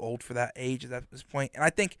little too old for that age at this point, and I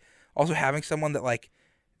think also having someone that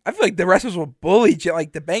I feel like the wrestlers will bully Jim.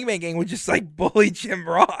 Like, the Bang Bang Gang would just, like, bully Jim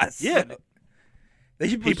Ross. Yeah. They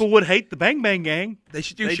should People would hate the Bang Bang Gang. They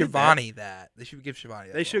should do Shivani that. They should give Shivani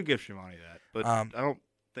that. They should give Shivani that. But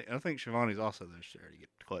I think Shivani's also there to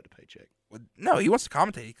collect a paycheck. No, he wants to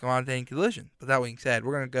commentate. He's commentating Collision. But that being said,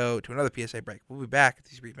 we're going to go to another PSA break. We'll be back at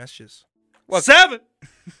these brief messages. What? 7!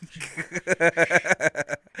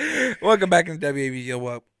 Welcome back into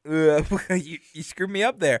WWEGL. You screwed me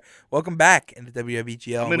up there. Welcome back into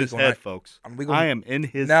WWEGL. I'm in his head, folks. I am in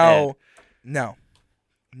his head. No.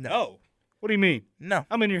 What do you mean? No.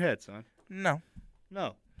 I'm in your head, son. No.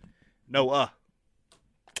 Noah.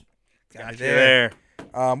 Got you there.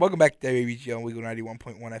 Welcome back to WWEGL on WWEGL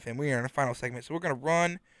 91.1 FM. We are in the final segment, so we're going to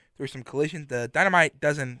run through some Collision. The Dynamite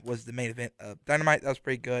Dozen was the main event of Dynamite. That was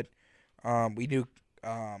pretty good. We knew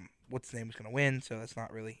what's his name was going to win, so that's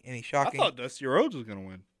not really any shocking. I thought Dusty Rhodes was going to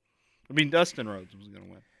win. Dustin Rhodes was going to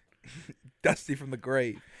win. Dusty from the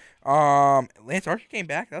grave. Lance Archer came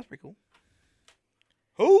back. That was pretty cool.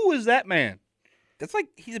 Who is that man? That's like,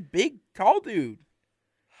 he's a big, tall dude.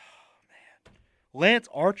 Oh, man. Lance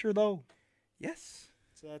Archer, though? Yes.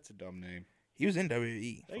 So that's a dumb name. He was in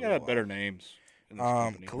WWE. They got better names in this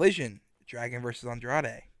company. Collision, Dragon versus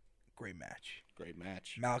Andrade. Great match.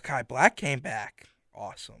 Malachi Black came back.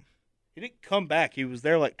 Awesome. He didn't come back. He was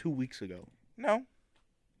there like 2 weeks ago. No.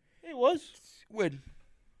 He was. When?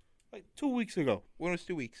 Like 2 weeks ago. When was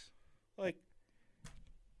 2 weeks? Like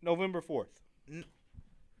November 4th.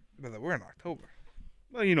 Brother, we're in October.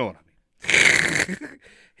 Well, you know what I mean.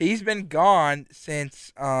 He's been gone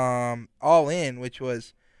since All In, which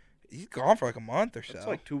was, he's gone for like a month or so. That's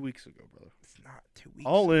like 2 weeks ago, brother. It's not 2 weeks.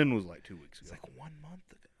 All In was like 2 weeks ago. It's like 1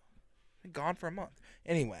 month ago. Been gone for a month.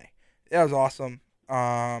 Anyway, that was awesome.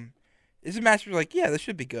 This match was like, yeah, this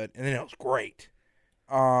should be good, and then it was great.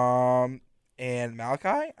 And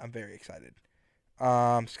Malachi, I'm very excited.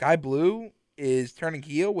 Sky Blue is turning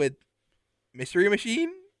heel with Mystery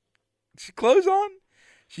Machine clothes on.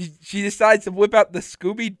 She decides to whip out the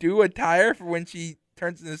Scooby-Doo attire for when she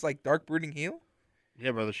turns into this like dark brooding heel.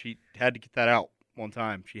 Yeah, brother. She had to get that out one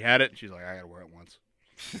time. She had it, and she's like, I gotta wear it once.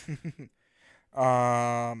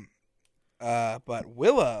 But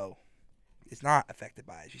Willow is not affected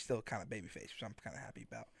by it. She's still kind of babyface, which I'm kind of happy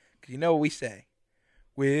about. Because you know what we say.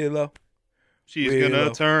 Willow. She's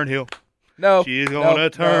gonna turn heel. No. She's gonna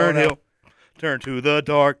turn heel. Turn to the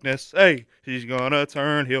darkness. Hey, she's gonna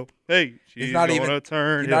turn heel. Hey, she's gonna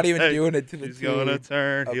turn heel. You're not even doing it to the She's gonna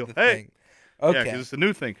turn heel. Hey. Thing. Okay. Yeah, because it's a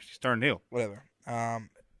new thing. She's turning heel. Whatever.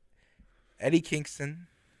 Eddie Kingston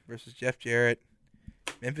versus Jeff Jarrett.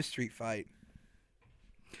 Memphis Street Fight.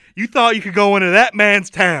 You thought you could go into that man's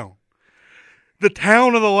town. The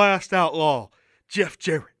town of the last outlaw, Jeff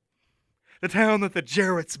Jarrett. The town that the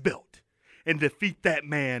Jarretts built. And defeat that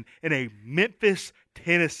man in a Memphis,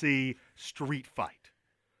 Tennessee street fight.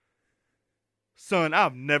 Son,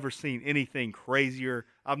 I've never seen anything crazier.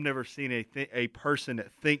 I've never seen a person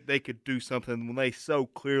that think they could do something when they so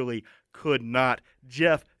clearly could not.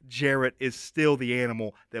 Jeff Jarrett is still the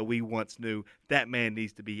animal that we once knew. That man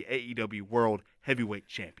needs to be AEW World Heavyweight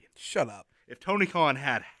Champion. Shut up. If Tony Khan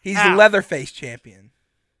had He's the Leatherface champion.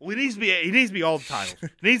 Well, he needs to be all the titles. He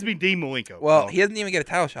needs to be Dean Malenko. Well, he doesn't even get a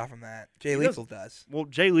title shot from that. Jay Lethal does. Well,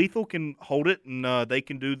 Jay Lethal can hold it, and they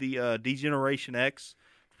can do the D-Generation X,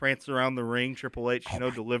 prance around the ring, Triple H,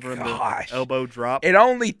 delivering the elbow drop. It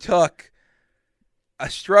only took a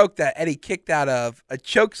stroke that Eddie kicked out of, a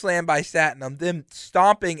choke slam by Satnam, them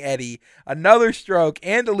stomping Eddie, another stroke,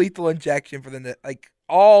 and a lethal injection for them to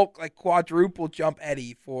quadruple jump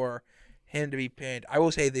Eddie for him to be pinned. I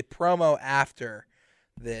will say the promo after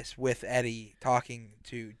this with Eddie talking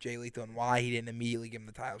to Jay Lethal and why he didn't immediately give him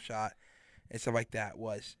the title shot and stuff like that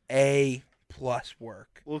was A+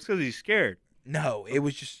 work. Well, it's because he's scared. No, it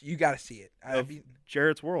was just, you got to see it.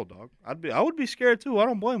 Jarrett's world, dog. I would be scared too. I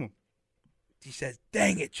don't blame him. He says,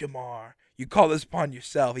 "Dang it, Jamar, you call this upon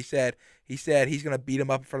yourself." He said he's going to beat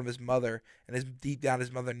him up in front of his mother, and deep down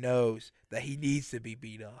his mother knows that he needs to be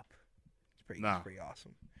beat up. It's pretty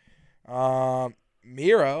awesome.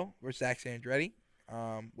 Miro versus Zack Andretti.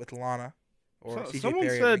 With Lana or CJ someone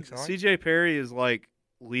Perry. Someone said CJ Perry is like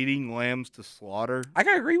leading lambs to slaughter. I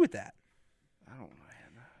gotta agree with that. I don't know,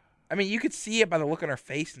 man. I mean, you could see it by the look on her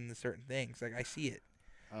face and the certain things. Like, I see it.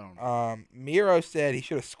 I don't know. Miro said he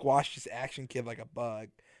should have squashed his action kid like a bug.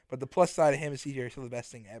 But the plus side of him is CJ are still the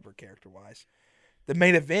best thing ever character-wise. The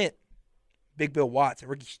main event, Big Bill Watts and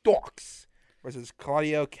Ricky Starks versus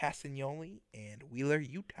Claudio Castagnoli and Wheeler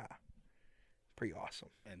Yuta. Pretty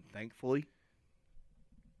awesome. And thankfully,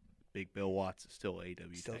 Big Bill Watts is still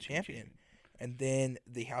AEW champion. And then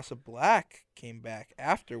the House of Black came back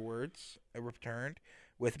afterwards, returned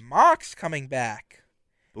with Mox coming back.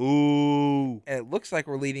 Ooh. And it looks like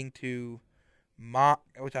we're leading to Mox,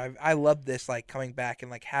 which I love this, like coming back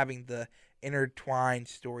and like having the intertwined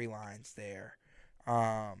storylines there.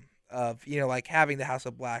 Of, you know, like having the House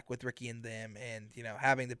of Black with Ricky and them, and, you know,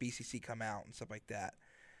 having the BCC come out and stuff like that.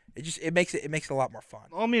 It makes it a lot more fun.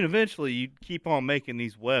 I mean, eventually you keep on making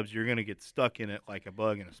these webs, you're gonna get stuck in it like a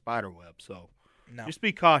bug in a spider web. So just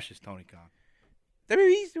be cautious, Tony Khan.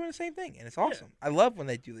 WWE's doing the same thing, and it's awesome. Yeah. I love when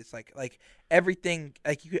they do this, like everything,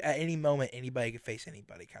 like you could, at any moment anybody could face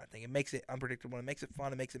anybody kind of thing. It makes it unpredictable. It makes it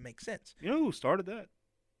fun. It makes it make sense. You know who started that?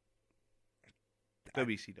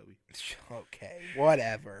 WCW. Okay,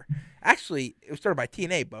 whatever. Actually, it was started by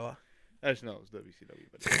TNA, Boa. I just know it was WCW.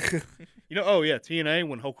 But you know, oh yeah, TNA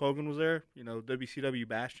when Hulk Hogan was there. You know, WCW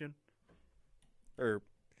Bastion, or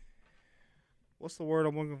what's the word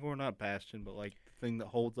I'm looking for? Not Bastion, but like the thing that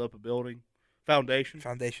holds up a building. Foundation.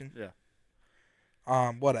 Yeah.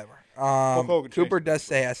 Whatever. Hogan Cooper does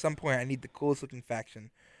say at some point I need the coolest looking faction,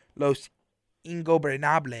 Los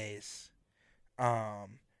Ingobernables,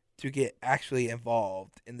 to get actually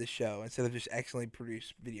involved in the show instead of just excellently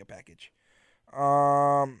produced video package.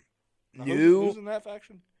 Who's in that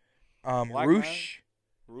faction? Roosh.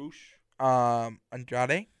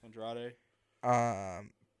 Andrade.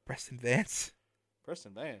 Preston Vance.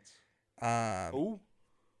 Who?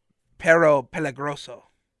 Pero Peligroso.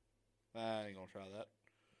 I ain't gonna try that.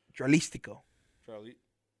 Dralistico.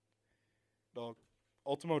 Dog.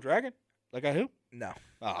 Ultimo Dragon? That guy who? No.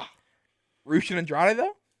 Roosh and Andrade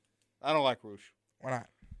though? I don't like Roosh. Why not?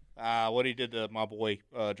 What he did to my boy,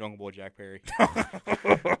 Jungle Boy Jack Perry.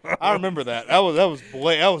 I remember that. That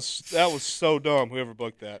was so dumb. Whoever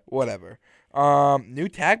booked that. Whatever. New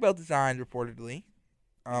tag belt design reportedly.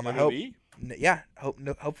 I hope. Yeah.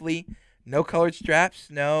 Hopefully, no colored straps.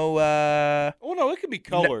 No. Oh no, it can be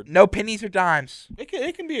colored. No pennies or dimes.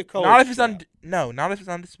 It can be a colored. Not if it's not if it's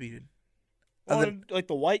undisputed. Like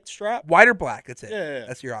the white strap. White or black. That's it. Yeah.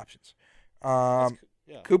 That's your options.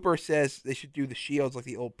 Yeah. Cooper says they should do the shields like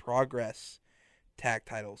the old Progress tag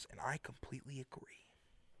titles, and I completely agree.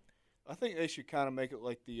 I think they should kind of make it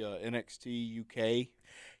like the NXT UK.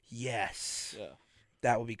 Yes. Yeah.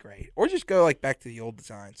 That would be great. Or just go like back to the old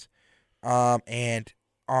designs. And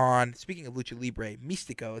on, speaking of Lucha Libre,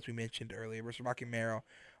 Místico, as we mentioned earlier, versus Rocky Romero,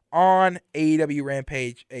 on AEW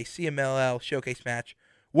Rampage, a CMLL showcase match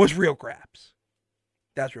was real grabs.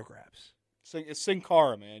 That's real grabs. It's Sin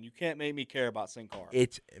Cara, man. You can't make me care about Sin Cara.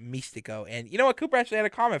 It's Místico, and you know what? Cooper actually had a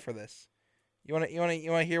comment for this. You want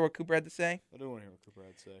to hear what Cooper had to say? I do want to hear what Cooper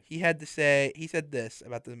had to say. He said this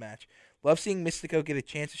about the match: "Love seeing Místico get a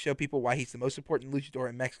chance to show people why he's the most important luchador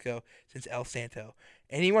in Mexico since El Santo.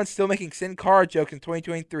 Anyone still making Sin Cara jokes in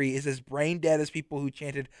 2023 is as brain dead as people who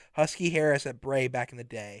chanted Husky Harris at Bray back in the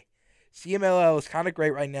day. CMLL is kind of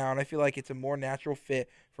great right now, and I feel like it's a more natural fit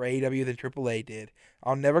for AEW than AAA did.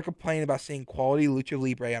 I'll never complain about seeing quality Lucha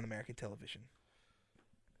Libre on American television."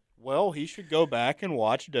 Well, he should go back and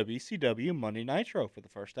watch WCW Monday Nitro for the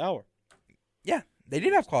first hour. Yeah, they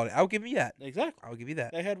did have quality. I'll give you that. Exactly. I'll give you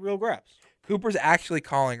that. They had real grabs. Cooper's actually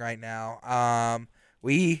calling right now.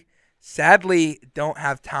 We sadly don't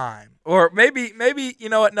have time. Or maybe you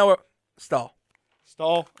know what? No, stall.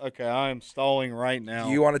 Stall? Okay, I am stalling right now.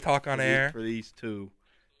 Do you want to talk on air? For these two.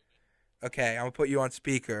 Okay, I'm going to put you on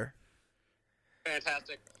speaker.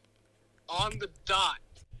 Fantastic. On the dot,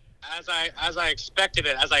 as I expected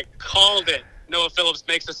it, as I called it, Noah Phillips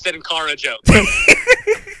makes a Sin Cara joke.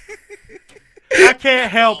 I can't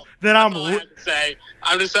help that I'm... I had to say.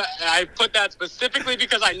 I put that specifically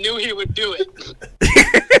because I knew he would do it.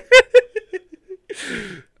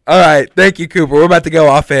 All right, thank you, Cooper. We're about to go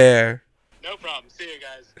off air. No problem. See you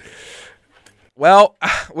guys. Well,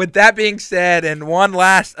 with that being said, and one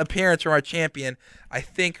last appearance from our champion, I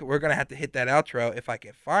think we're going to have to hit that outro if I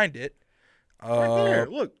can find it. Right there.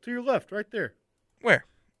 Look, to your left, right there. Where?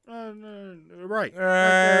 Right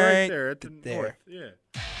there at the north. Yeah.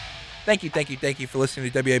 Thank you for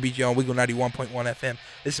listening to WWEGL on WWEGL 91.1 FM.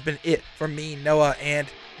 This has been it from me, Noah, and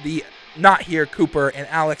the not here Cooper and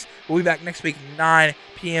Alex. We'll be back next week, 9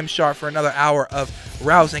 p.m. sharp, for another hour of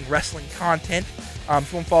rousing wrestling content. If you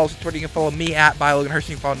want to follow us on Twitter, you can follow me at @ByLoganHurst.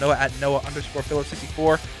 You can follow Noah at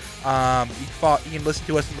Noah_Phillips64. You can listen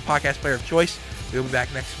to us on the podcast player of choice. We'll be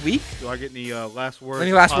back next week. Do I get any last words?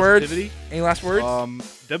 Any last words?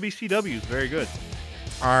 WCW is very good.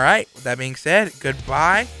 All right. With that being said,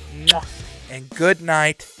 goodbye and good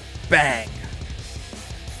night. Bang.